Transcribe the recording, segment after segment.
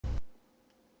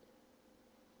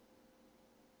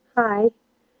Hi,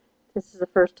 this is the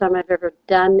first time I've ever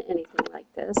done anything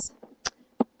like this,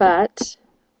 but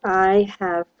I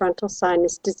have frontal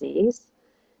sinus disease.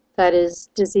 That is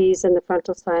disease in the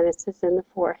frontal sinuses in the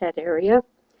forehead area.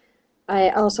 I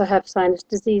also have sinus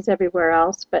disease everywhere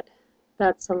else, but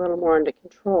that's a little more under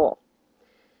control.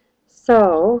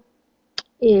 So,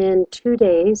 in 2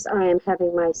 days, I am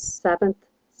having my 7th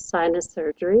sinus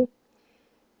surgery,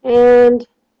 and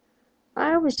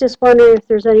I was just wondering if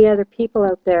there's any other people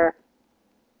out there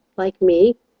like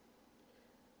me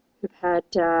who've had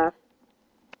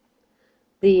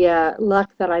the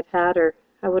luck that I've had, or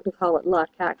I wouldn't call it luck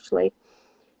actually.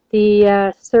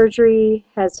 The surgery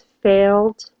has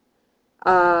failed,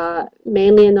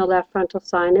 mainly in the left frontal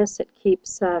sinus. It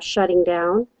keeps shutting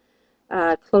down,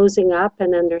 closing up,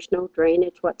 and then there's no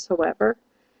drainage whatsoever.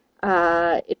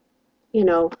 It, you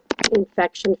know,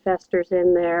 infection festers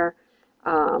in there.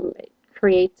 It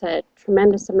creates a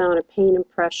tremendous amount of pain and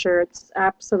pressure. It's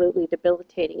absolutely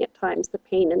debilitating at times, the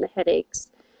pain and the headaches.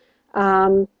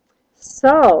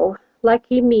 So,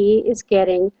 lucky me is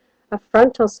getting a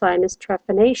frontal sinus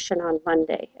trephination on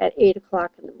Monday at 8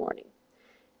 o'clock in the morning.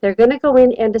 They're going to go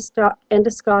in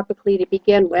endoscopically to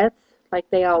begin with, like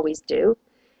they always do,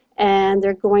 and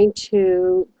they're going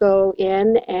to go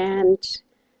in and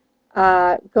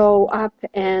go up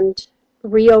and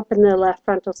reopen the left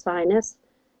frontal sinus,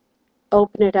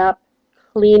 open it up,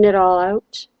 clean it all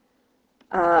out.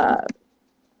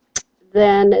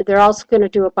 Then they're also going to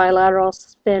do a bilateral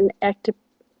sphenectomy.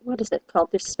 What is it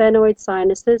called? They're sphenoid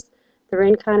sinuses. They're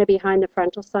in kind of behind the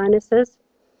frontal sinuses.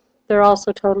 They're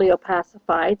also totally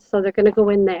opacified, so they're going to go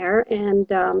in there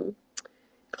and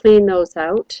clean those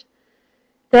out.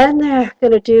 Then they're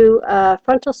going to do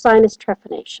frontal sinus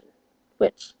trephination,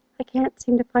 which I can't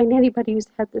seem to find anybody who's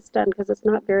had this done because it's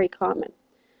not very common.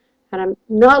 And I'm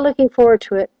not looking forward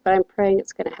to it, but I'm praying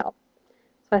it's going to help.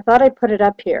 So I thought I'd put it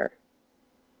up here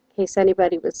in case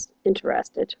anybody was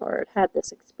interested or had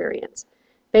this experience.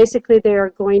 Basically, they are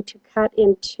going to cut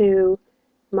into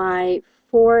my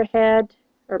forehead,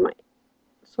 or my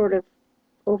sort of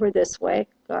over this way.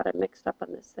 God, I'm mixed up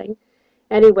on this thing.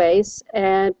 Anyways,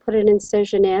 and put an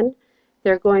incision in.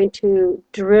 They're going to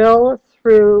drill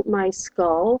through my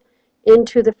skull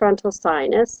into the frontal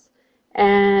sinus,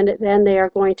 and then they are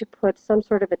going to put some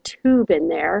sort of a tube in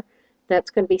there that's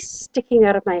going to be sticking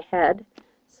out of my head.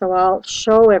 So I'll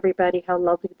show everybody how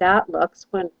lovely that looks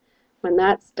when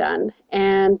that's done.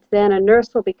 And then a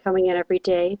nurse will be coming in every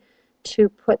day to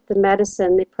put the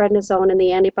medicine, the prednisone and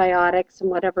the antibiotics and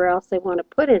whatever else they want to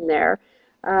put in there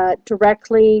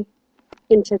directly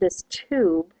into this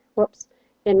tube, whoops,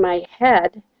 in my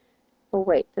head. Oh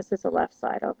wait, this is the left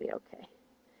side, I'll be okay.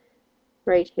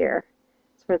 Right here,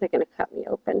 that's where they're going to cut me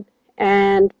open.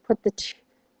 And put the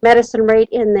medicine right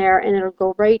in there, and it'll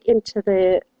go right into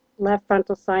the left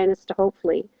frontal sinus to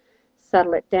hopefully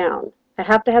settle it down. I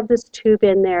have to have this tube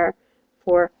in there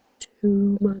for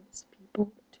 2 months,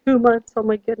 people. 2 months, oh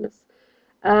my goodness.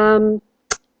 That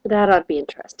ought to be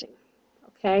interesting.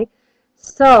 Okay,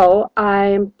 so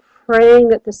I'm praying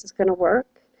that this is going to work.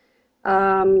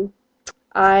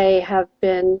 I have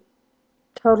been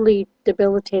totally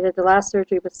debilitated. The last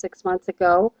surgery was 6 months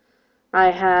ago.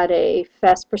 I had a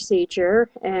FESS procedure,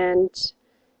 and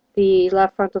the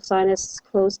left frontal sinus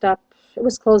closed up. It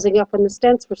was closing up when the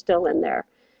stents were still in there.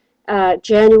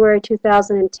 January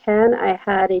 2010, I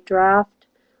had a draft,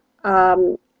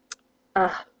 oh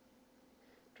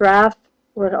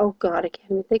God, I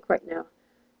can't even think right now.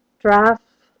 Draft,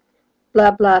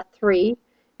 blah, blah, 3.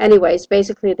 Anyways,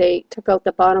 basically they took out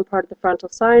the bottom part of the frontal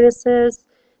sinuses.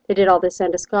 They did all this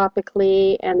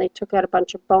endoscopically, and they took out a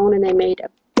bunch of bone, and they made a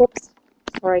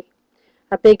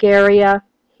big area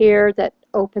here that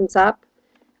opens up.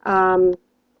 But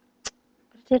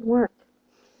it didn't work.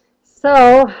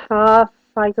 So off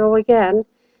I go again.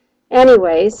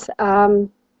 Anyways,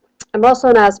 I'm also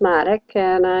an asthmatic,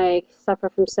 and I suffer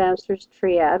from Samster's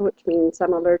triad, which means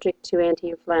I'm allergic to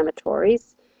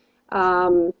anti-inflammatories.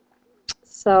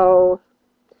 So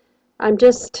I'm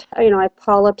just, I have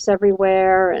polyps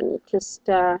everywhere, and just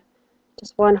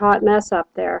one hot mess up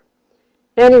there.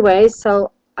 Anyways,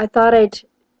 so I thought I'd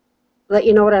let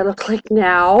you know what I look like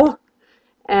now,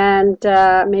 and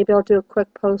maybe I'll do a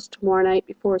quick post tomorrow night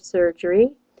before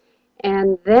surgery.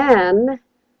 And then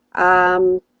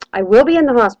I will be in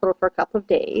the hospital for a couple of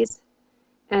days,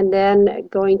 and then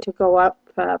going to go up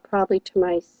probably to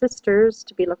my sister's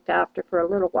to be looked after for a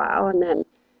little while, and then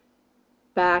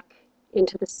back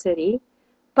into the city.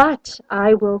 But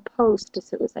I will post as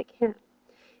soon as I can.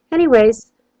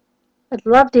 Anyways, I'd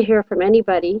love to hear from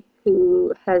anybody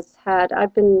who has had,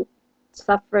 I've been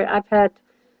suffering, I've had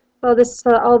Well, this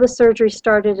all the surgery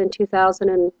started in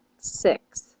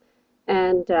 2006,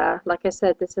 and like I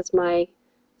said, this is my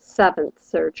 7th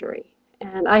surgery,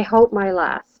 and I hope my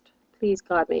last. Please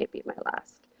God, may it be my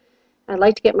last. I'd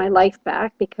like to get my life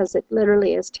back because it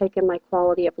literally has taken my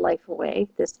quality of life away,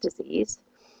 this disease,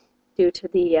 due to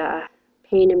the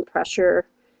pain and pressure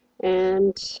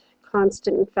and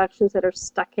constant infections that are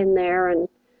stuck in there and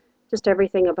just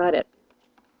everything about it.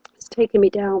 It's taken me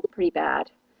down pretty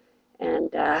bad, and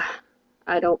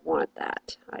I don't want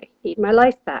that. I need my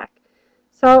life back.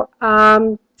 So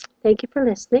thank you for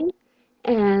listening,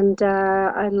 and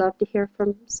I'd love to hear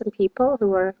from some people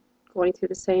who are going through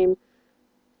the same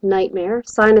nightmare.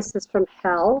 Sinuses from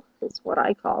hell is what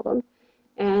I call them,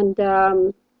 and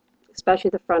especially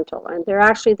the frontal. And they're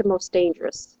actually the most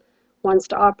dangerous ones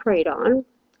to operate on.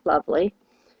 Lovely.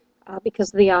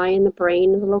 Because of the eye and the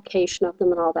brain and the location of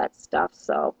them and all that stuff.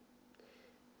 So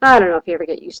I don't know if you ever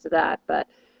get used to that, but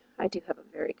I do have a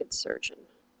very good surgeon.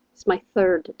 He's my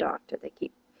 3rd doctor. They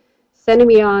keep sending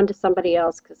me on to somebody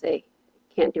else because they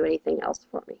can't do anything else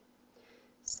for me.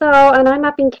 So, and I'm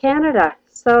up in Canada.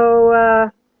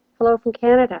 So, hello from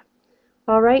Canada.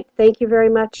 All right. Thank you very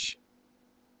much.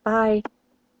 Bye.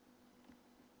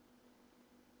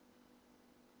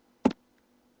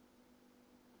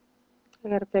 I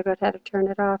got to figure out how to turn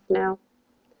it off now.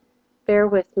 Bear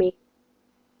with me.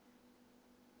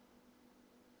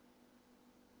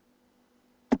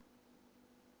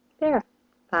 There.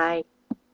 Bye.